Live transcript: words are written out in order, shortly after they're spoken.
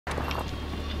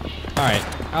Alright,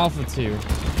 Alpha 2.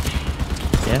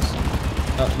 Yes?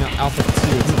 Oh, no, Alpha 2.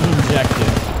 It's an objective.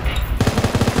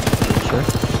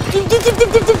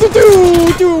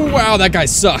 Sure. Wow, that guy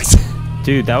sucks.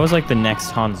 Dude, that was like the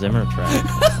next Hans Zimmer track.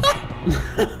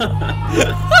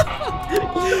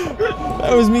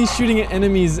 That was me shooting at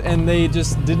enemies and they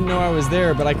just didn't know I was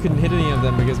there, but I couldn't hit any of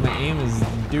them because my aim is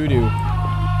doo-doo.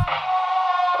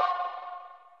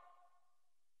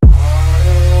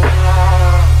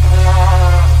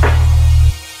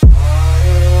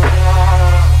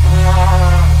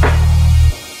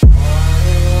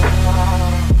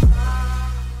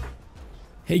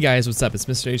 Hey guys, what's up? It's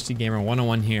Mr. HD Gamer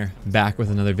 101 here, back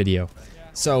with another video.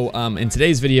 So, in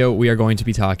today's video, we are going to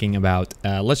be talking about,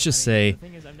 let's just say,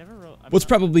 what's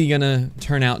probably gonna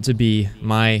turn out to be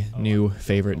my new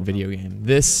favorite video game.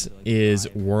 This is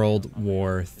World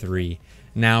War III.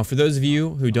 Now, for those of you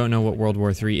who don't know what World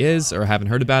War III is, or haven't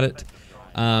heard about it,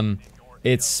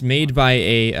 it's made by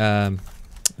a,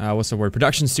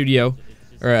 production studio,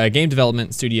 or a game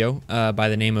development studio, by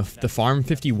the name of The Farm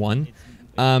 51.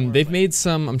 They've made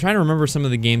some, I'm trying to remember some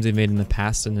of the games they've made in the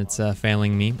past, and it's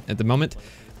failing me at the moment.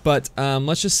 But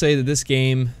let's just say that this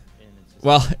game,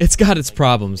 well, it's got its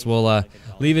problems. We'll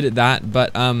leave it at that,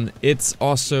 but it's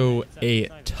also a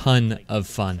ton of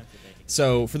fun.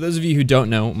 So for those of you who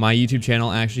don't know, my YouTube channel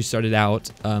actually started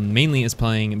out mainly as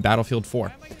playing Battlefield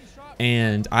 4.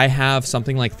 And I have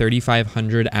something like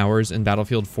 3,500 hours in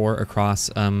Battlefield 4 across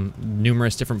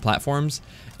numerous different platforms.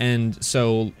 And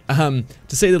so, to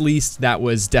say the least, that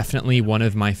was definitely one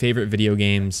of my favorite video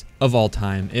games of all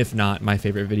time, if not my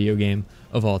favorite video game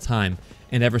of all time.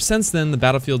 And ever since then, the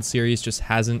Battlefield series just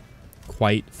hasn't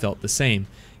quite felt the same.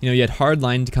 You know, you had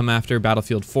Hardline to come after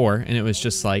Battlefield 4, and it was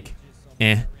just like,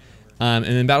 eh. And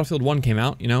then Battlefield 1 came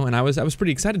out, you know, and I was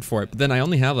pretty excited for it. But then I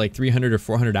only have like 300 or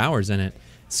 400 hours in it.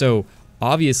 So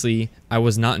obviously, I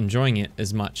was not enjoying it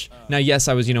as much. Now, yes,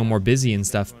 I was, you know, more busy and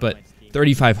stuff, but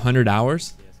 3,500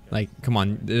 hours? Like, come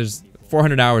on, there's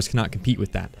 400 hours cannot compete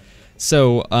with that.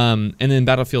 So, and then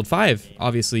Battlefield 5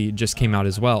 obviously just came out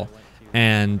as well.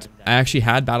 And I actually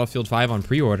had Battlefield 5 on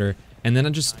pre-order, and then I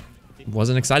just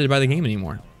wasn't excited by the game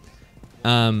anymore.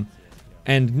 And,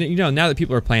 you know, now that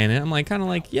people are playing it, I'm like, kind of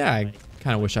like, yeah, I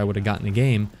kind of wish I would have gotten the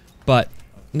game, but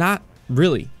not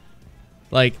really.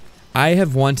 Like, I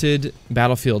have wanted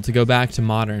Battlefield to go back to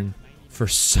modern for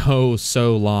so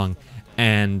long,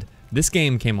 and this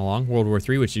game came along, World War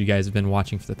III, which you guys have been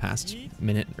watching for the past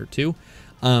minute or two,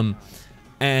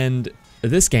 and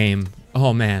this game,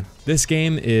 oh man, this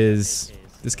game is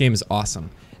awesome.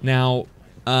 Now,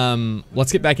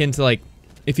 let's get back into, like,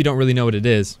 if you don't really know what it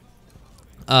is,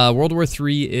 World War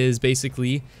III is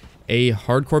basically a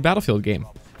hardcore Battlefield game.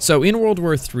 So in World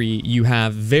War III, you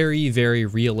have very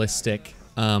realistic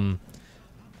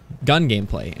gun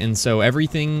gameplay, and so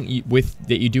everything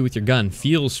that you do with your gun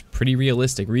feels pretty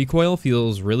realistic. Recoil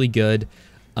feels really good.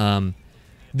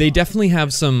 They definitely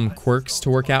have some quirks to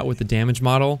work out with the damage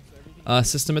model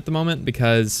system at the moment,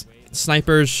 because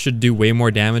snipers should do way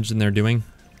more damage than they're doing,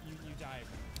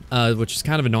 which is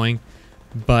kind of annoying,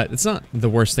 but it's not the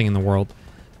worst thing in the world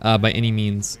by any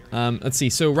means. Let's see,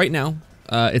 so right now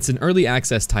it's an early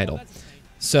access title.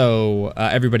 So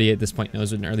everybody at this point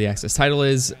knows what an early access title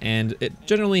is, and it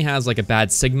generally has like a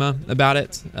bad stigma about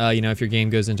it. You know, if your game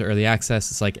goes into early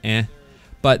access, it's like eh.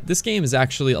 But this game is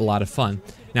actually a lot of fun.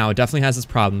 Now, it definitely has its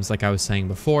problems, like I was saying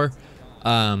before.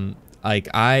 Like,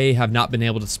 I have not been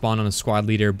able to spawn on a squad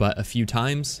leader but a few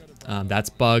times. That's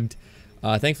bugged.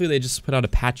 Thankfully, they just put out a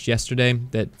patch yesterday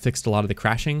that fixed a lot of the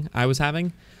crashing I was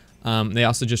having. They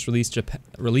also just released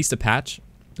a patch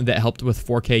that helped with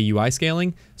 4K UI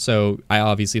scaling, so I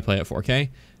obviously play at 4K.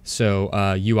 So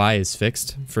UI is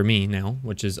fixed for me now,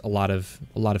 which is a lot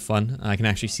of fun. I can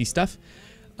actually see stuff.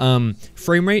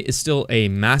 Frame rate is still a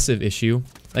massive issue.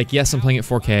 Like, yes, I'm playing at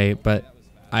 4K, but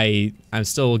I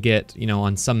still get, you know,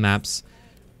 on some maps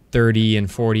 30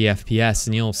 and 40 FPS,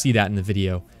 and you'll see that in the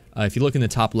video. If you look in the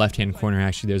top left-hand corner,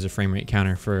 actually, there's a frame rate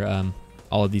counter for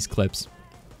all of these clips.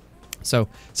 So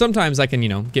sometimes I can, you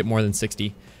know, get more than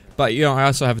 60. But, you know, I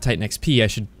also have a Titan XP. I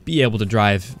should be able to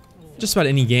drive just about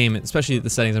any game, especially at the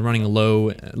settings. I'm running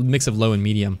a mix of low and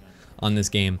medium on this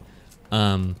game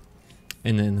in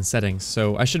the settings.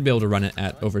 So I should be able to run it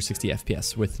at over 60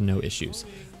 FPS with no issues.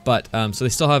 But, so they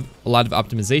still have a lot of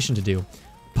optimization to do.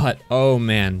 But, oh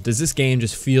man, does this game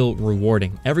just feel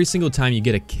rewarding. Every single time you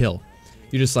get a kill,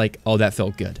 you're just like, oh, that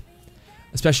felt good.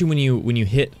 Especially when you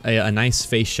hit a nice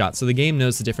face shot. So the game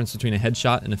knows the difference between a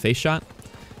headshot and a face shot.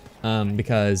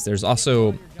 Because there's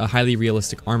also a highly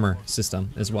realistic armor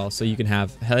system as well. So you can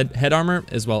have head armor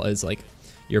as well as like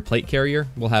your plate carrier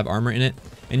will have armor in it,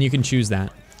 and you can choose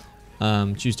that.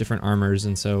 choose different armors,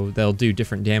 and so they'll do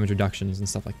different damage reductions and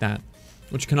stuff like that,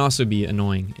 which can also be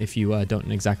annoying if you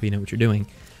don't exactly know what you're doing.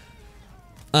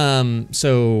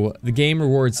 So the game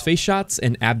rewards face shots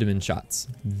and abdomen shots.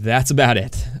 That's about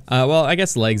it. Well, I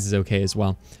guess legs is okay as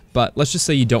well, but let's just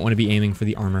say you don't want to be aiming for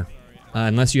the armor,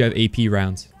 unless you have AP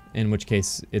rounds, in which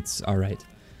case it's alright.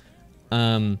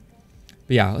 But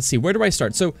yeah, let's see, where do I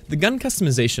start? So the gun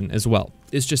customization as well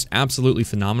is just absolutely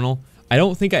phenomenal. I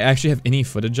don't think I actually have any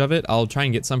footage of it. I'll try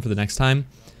and get some for the next time.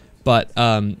 But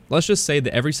let's just say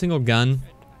that every single gun,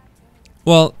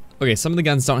 well, okay, some of the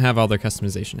guns don't have all their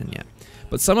customization in yet.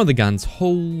 But some of the guns,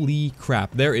 holy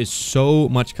crap, there is so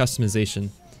much customization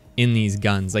in these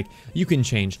guns. Like, you can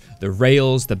change the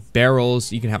rails, the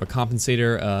barrels, you can have a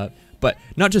compensator, but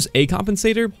not just a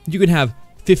compensator, you can have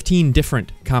 15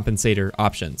 different compensator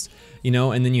options, you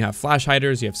know, and then you have flash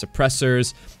hiders, you have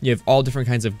suppressors, you have all different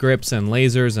kinds of grips and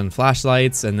lasers and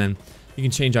flashlights, and then you can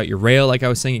change out your rail, like I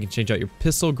was saying, you can change out your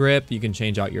pistol grip, you can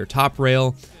change out your top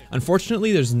rail.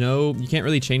 Unfortunately, you can't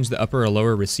really change the upper or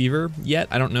lower receiver yet.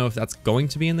 I don't know if that's going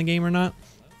to be in the game or not.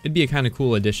 It'd be a kind of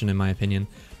cool addition in my opinion.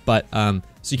 But, so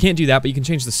you can't do that, but you can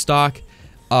change the stock.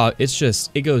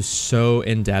 It goes so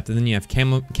in depth. And then you have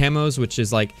camos, which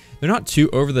is like, they're not too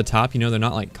over the top, you know, they're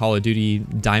not like Call of Duty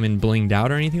diamond blinged out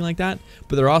or anything like that,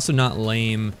 but they're also not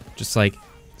lame, just like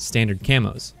standard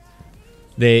camos.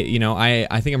 They, you know,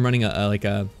 I think I'm running like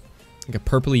a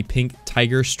purpley pink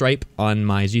tiger stripe on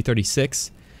my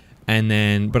G36, and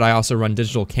then, but I also run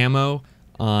digital camo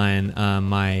on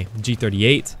my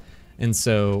G38, and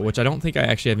so, which I don't think I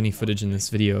actually have any footage in this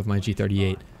video of my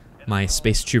G38, my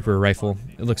Space Trooper rifle.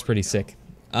 It looks pretty sick.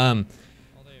 But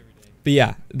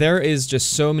yeah, there is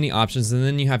just so many options, and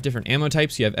then you have different ammo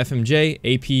types. You have FMJ,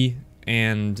 AP,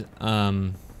 and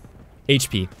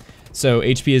HP. So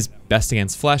HP is best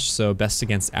against flesh, so best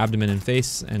against abdomen and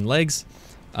face and legs.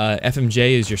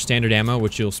 FMJ is your standard ammo,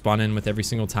 which you'll spawn in with every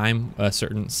single time, a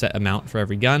certain set amount for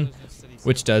every gun,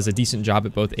 which does a decent job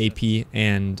at both AP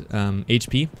and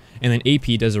HP. And then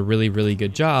AP does a really, really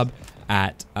good job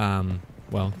at,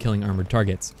 well, killing armored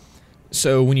targets.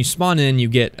 So when you spawn in, you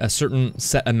get a certain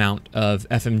set amount of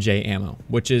FMJ ammo,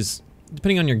 which is,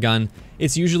 depending on your gun,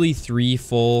 it's usually 3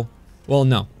 full, well,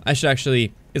 no, it's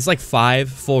like 5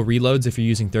 full reloads if you're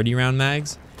using 30 round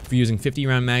mags. If you're using 50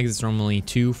 round mags, it's normally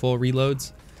 2 full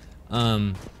reloads.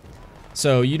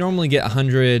 So you normally get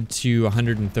 100 to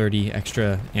 130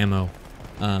 extra ammo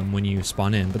when you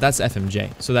spawn in, but that's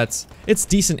FMJ. So it's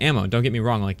decent ammo, don't get me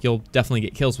wrong, like you'll definitely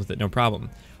get kills with it, no problem.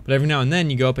 But every now and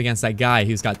then you go up against that guy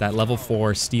who's got that level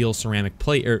 4 steel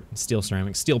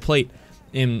plate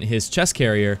in his chest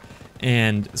carrier,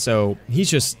 and so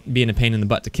he's just being a pain in the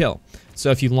butt to kill.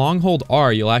 So if you long hold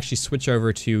R, you'll actually switch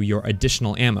over to your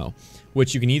additional ammo,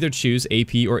 which you can either choose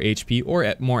AP or HP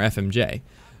or more FMJ.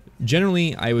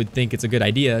 Generally, I would think it's a good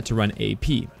idea to run AP.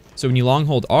 So when you long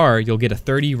hold R, you'll get a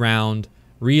 30 round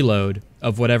reload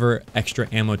of whatever extra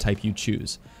ammo type you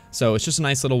choose. So it's just a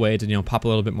nice little way to, you know, pop a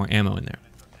little bit more ammo in there.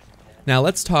 Now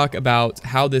let's talk about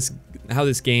how this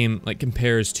game like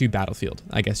compares to Battlefield,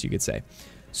 I guess you could say.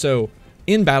 So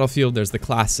in Battlefield, there's the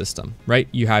class system, right?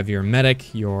 You have your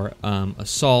medic, your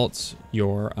assault,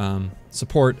 your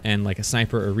support, and like a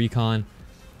sniper or recon,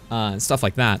 stuff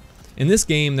like that. In this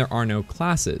game, there are no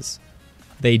classes.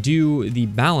 They do the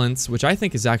balance, which I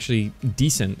think is actually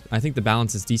decent. I think the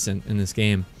balance is decent in this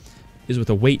game, is with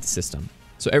a weight system.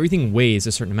 So everything weighs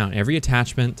a certain amount. Every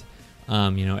attachment,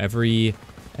 you know, every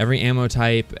ammo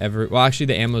type, well, actually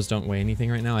the ammos don't weigh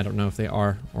anything right now. I don't know if they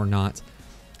are or not.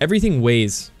 Everything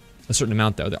weighs a certain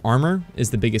amount though. The armor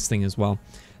is the biggest thing as well.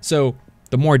 So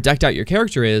the more decked out your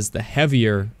character is, the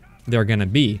heavier they're gonna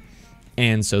be.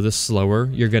 And so the slower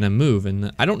you're gonna move.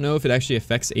 And I don't know if it actually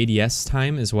affects ADS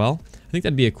time as well. I think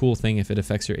that'd be a cool thing if it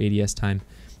affects your ADS time.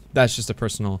 That's just a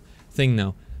personal thing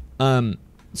though.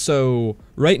 So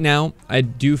right now I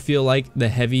do feel like the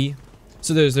heavy,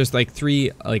 so there's like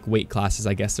 3 like weight classes,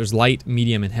 I guess. There's light,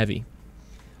 medium, and heavy.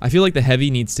 I feel like the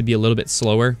heavy needs to be a little bit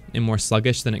slower and more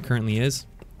sluggish than it currently is,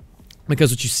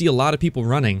 because what you see a lot of people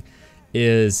running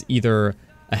is either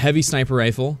a heavy sniper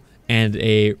rifle and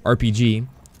a RPG,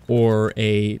 or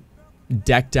a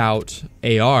decked out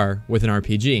AR with an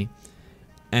RPG,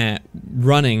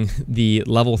 running the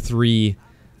level 3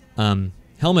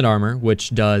 helmet armor,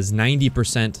 which does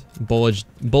 90%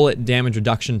 bullet damage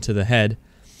reduction to the head.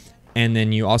 And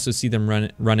then you also see them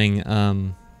running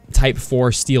type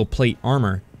 4 steel plate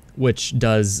armor, which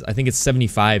does, I think it's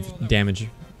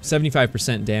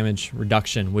 75% damage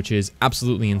reduction, which is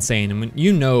absolutely insane. And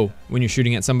when you're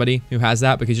shooting at somebody who has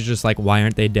that, because you're just like, why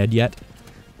aren't they dead yet?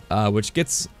 Which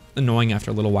gets annoying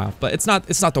after a little while, but it's not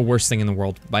the worst thing in the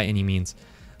world by any means.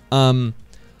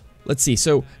 Let's see.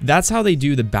 So that's how they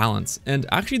do the balance. And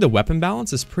actually the weapon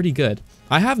balance is pretty good.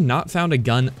 I have not found a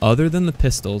gun other than the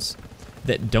pistols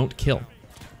that don't kill.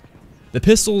 The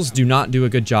pistols do not do a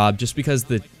good job just because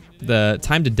the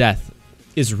time to death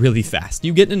is really fast.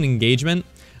 You get an engagement,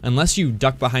 unless you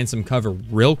duck behind some cover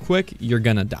real quick, you're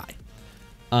gonna die.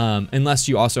 Unless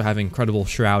you also have incredible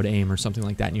shroud aim or something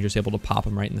like that and you're just able to pop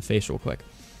them right in the face real quick.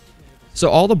 So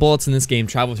all the bullets in this game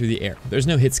travel through the air. There's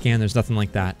no hit scan, there's nothing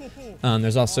like that.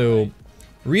 There's also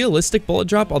realistic bullet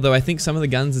drop, although I think some of the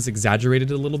guns is exaggerated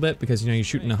a little bit because, you know, you're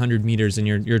shooting 100 meters and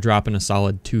you're dropping a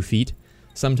solid 2 feet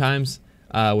sometimes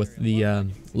with the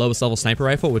lowest level sniper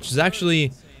rifle, which is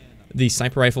actually the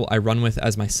sniper rifle I run with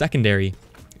as my secondary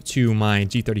to my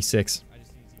G36.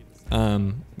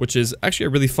 Which is actually a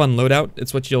really fun loadout.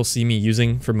 It's what you'll see me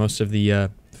using for most of the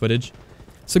footage.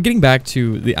 So getting back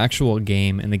to the actual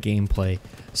game and the gameplay.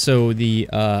 So the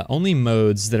only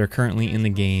modes that are currently in the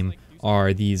game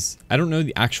are these. I don't know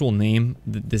the actual name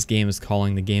that this game is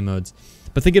calling the game modes,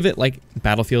 but think of it like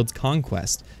Battlefield's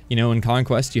Conquest. You know, in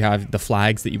Conquest you have the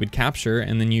flags that you would capture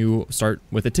and then you start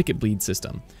with a ticket bleed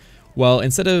system. Well,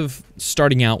 instead of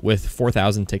starting out with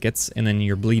 4,000 tickets and then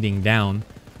you're bleeding down,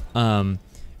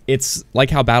 it's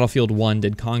like how Battlefield 1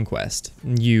 did Conquest.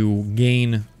 You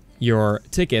gain your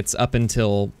tickets up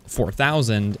until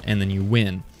 4,000 and then you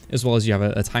win, as well as you have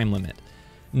a time limit.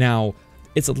 Now,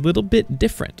 it's a little bit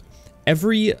different.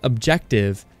 Every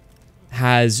objective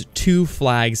has 2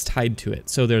 flags tied to it.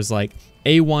 So there's like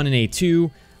A1 and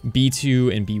A2,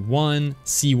 B2 and B1,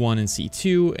 C1 and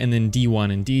C2, and then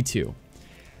D1 and D2.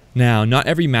 Now, not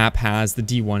every map has the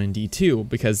D1 and D2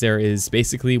 because there is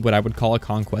basically what I would call a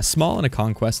Conquest Small and a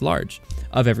Conquest Large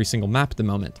of every single map at the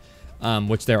moment,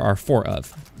 which there are 4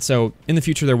 of. So in the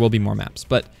future there will be more maps.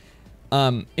 But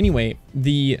anyway,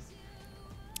 the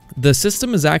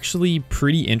system is actually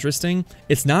pretty interesting.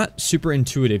 It's not super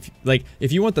intuitive. Like,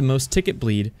 if you want the most ticket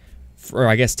bleed, or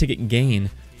I guess ticket gain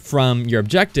from your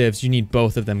objectives, you need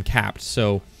both of them capped.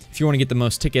 So if you want to get the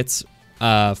most tickets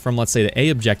from, let's say, the A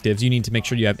objectives, you need to make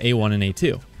sure you have A1 and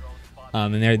A2.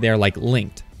 And they're like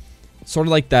linked. Sort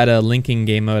of like that linking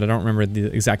game mode, I don't remember the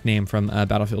exact name, from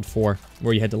Battlefield 4,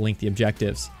 where you had to link the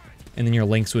objectives. And then your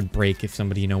links would break if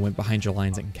somebody, you know, went behind your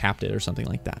lines and capped it or something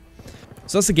like that.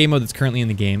 So that's the game mode that's currently in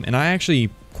the game, and I actually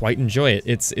quite enjoy it.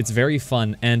 It's very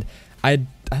fun, and I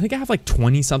think I have like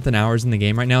 20-something hours in the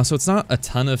game right now, so it's not a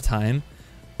ton of time.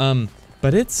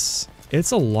 But it's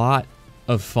a lot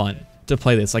of fun to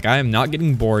play this. Like, I am not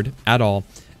getting bored at all.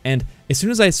 And as soon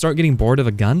as I start getting bored of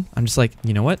a gun, I'm just like,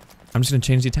 you know what? I'm just going to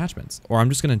change the attachments, or I'm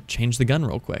just going to change the gun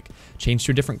real quick, change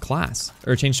to a different class,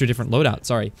 or change to a different loadout,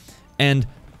 sorry. And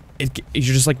you're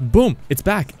just like, boom, it's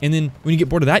back. And then when you get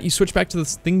bored of that, you switch back to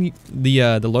this thing, the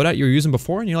loadout you were using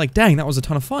before, and you're like, dang, that was a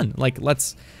ton of fun. Like,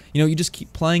 let's, you know, you just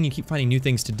keep playing, you keep finding new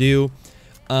things to do.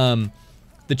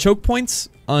 The choke points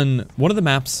on one of the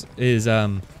maps is,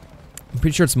 I'm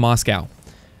pretty sure it's Moscow,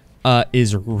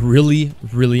 is really,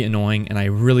 really annoying, and I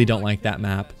really don't like that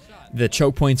map. The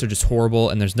choke points are just horrible,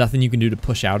 and there's nothing you can do to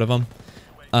push out of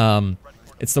them.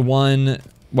 It's the one,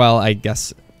 well, I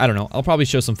guess, I don't know. I'll probably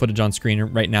show some footage on screen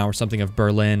right now or something of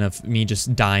Berlin, of me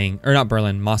just dying. Or not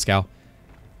Berlin, Moscow.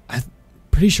 I'm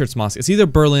pretty sure it's Moscow. It's either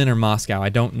Berlin or Moscow. I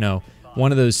don't know.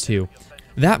 One of those two.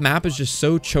 That map is just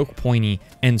so choke pointy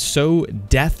and so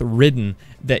death-ridden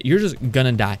that you're just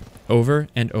gonna die over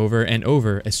and over and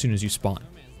over as soon as you spawn.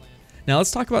 Now let's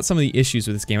talk about some of the issues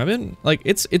with this game. I've been, like,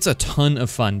 it's a ton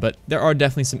of fun, but there are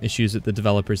definitely some issues that the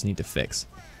developers need to fix.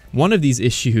 One of these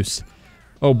issues,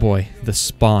 oh boy, the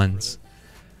spawns.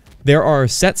 There are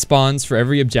set spawns for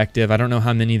every objective. I don't know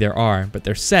how many there are, but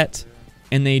they're set,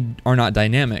 and they are not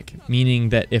dynamic, meaning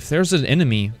that if there's an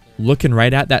enemy looking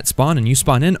right at that spawn and you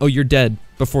spawn in, oh, you're dead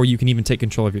before you can even take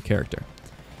control of your character.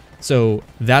 So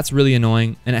that's really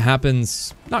annoying, and it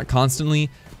happens not constantly,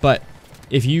 but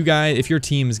if your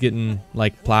team is getting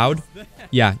like plowed,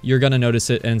 yeah, you're gonna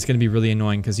notice it, and it's gonna be really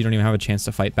annoying because you don't even have a chance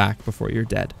to fight back before you're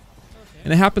dead.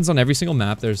 And it happens on every single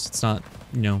map. It's not,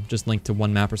 you know, just linked to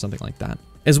one map or something like that.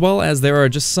 As well as there are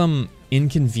just some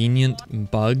inconvenient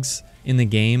bugs in the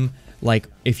game. Like,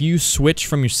 if you switch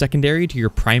from your secondary to your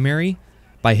primary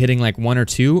by hitting like 1 or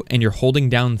 2 and you're holding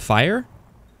down fire,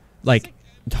 like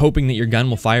hoping that your gun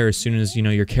will fire as soon as, you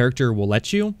know, your character will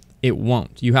let you, it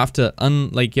won't. You have to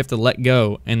let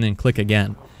go and then click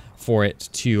again for it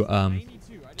to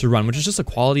run, which is just a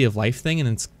quality of life thing, and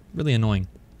it's really annoying.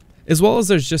 As well as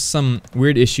there's just some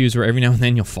weird issues where every now and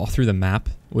then you'll fall through the map,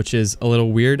 which is a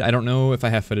little weird. I don't know if I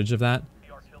have footage of that.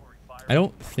 I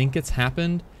don't think it's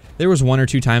happened. There was 1 or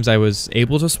 2 times I was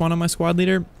able to spawn on my squad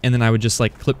leader, and then I would just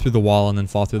like clip through the wall and then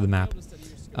fall through the map,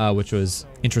 which was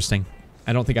interesting.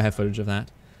 I don't think I have footage of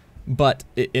that, but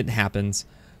it happens.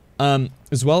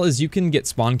 As well as you can get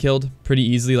spawn killed pretty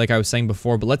easily, like I was saying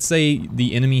before, but let's say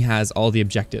the enemy has all the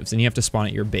objectives and you have to spawn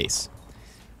at your base.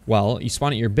 Well, you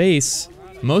spawn at your base,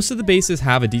 most of the bases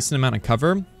have a decent amount of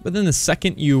cover, but then the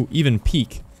second you even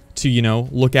peek to, you know,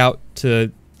 look out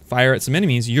to fire at some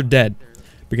enemies, you're dead.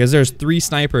 Because there's 3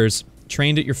 snipers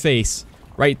trained at your face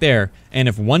right there, and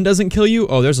if one doesn't kill you,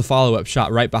 oh, there's a follow-up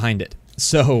shot right behind it.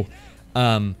 So,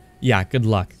 yeah, good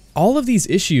luck. All of these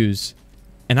issues,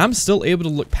 and I'm still able to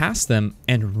look past them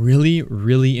and really,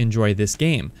 really enjoy this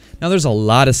game. Now, there's a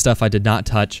lot of stuff I did not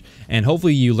touch, and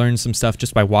hopefully you learned some stuff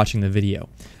just by watching the video.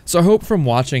 So I hope from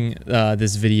watching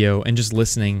this video and just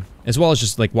listening, as well as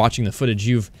just like watching the footage,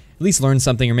 you've at least learned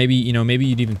something, or maybe, you know, maybe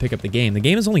you'd even pick up the game. The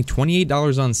game is only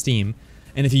 $28 on Steam,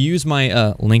 and if you use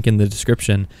my link in the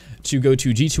description to go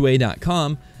to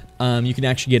g2a.com, you can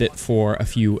actually get it for a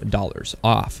few dollars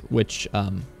off, which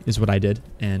is what I did,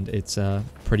 and it's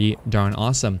pretty darn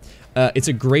awesome. It's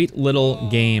a great little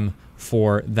game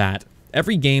for that.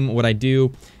 Every game, what I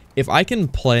do, if I can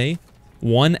play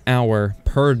 1 hour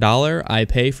per dollar I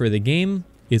pay for the game,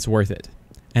 it's worth it.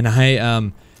 And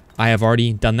I have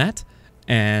already done that,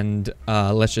 and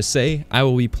let's just say I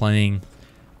will be playing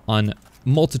on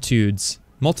multitudes,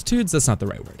 that's not the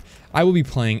right word. I will be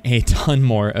playing a ton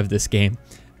more of this game.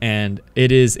 And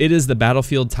it is the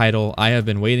Battlefield title I have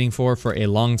been waiting for a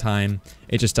long time.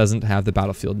 It just doesn't have the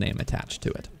Battlefield name attached to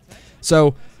it.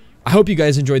 So I hope you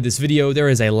guys enjoyed this video. There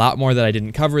is a lot more that I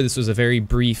didn't cover. This was a very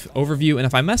brief overview, and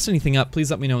if I messed anything up,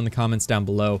 please let me know in the comments down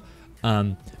below.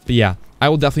 But yeah, I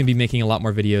will definitely be making a lot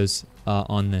more videos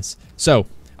on this. So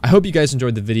I hope you guys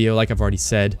enjoyed the video, like I've already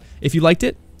said. If you liked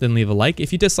it, then leave a like.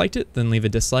 If you disliked it, then leave a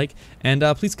dislike. And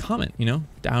please comment, you know,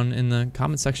 down in the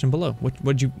comment section below.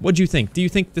 What'd you think? Do you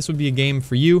think this would be a game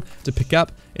for you to pick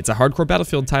up? It's a hardcore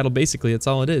Battlefield title, basically. That's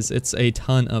all it is. It's a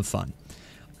ton of fun.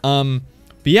 But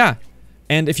yeah,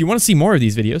 and if you want to see more of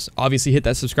these videos, obviously hit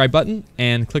that subscribe button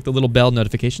and click the little bell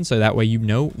notification so that way you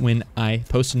know when I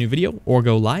post a new video or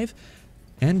go live.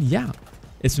 And yeah,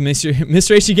 it's Mr.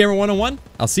 HD Gamer 101.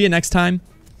 I'll see you next time.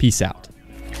 Peace out.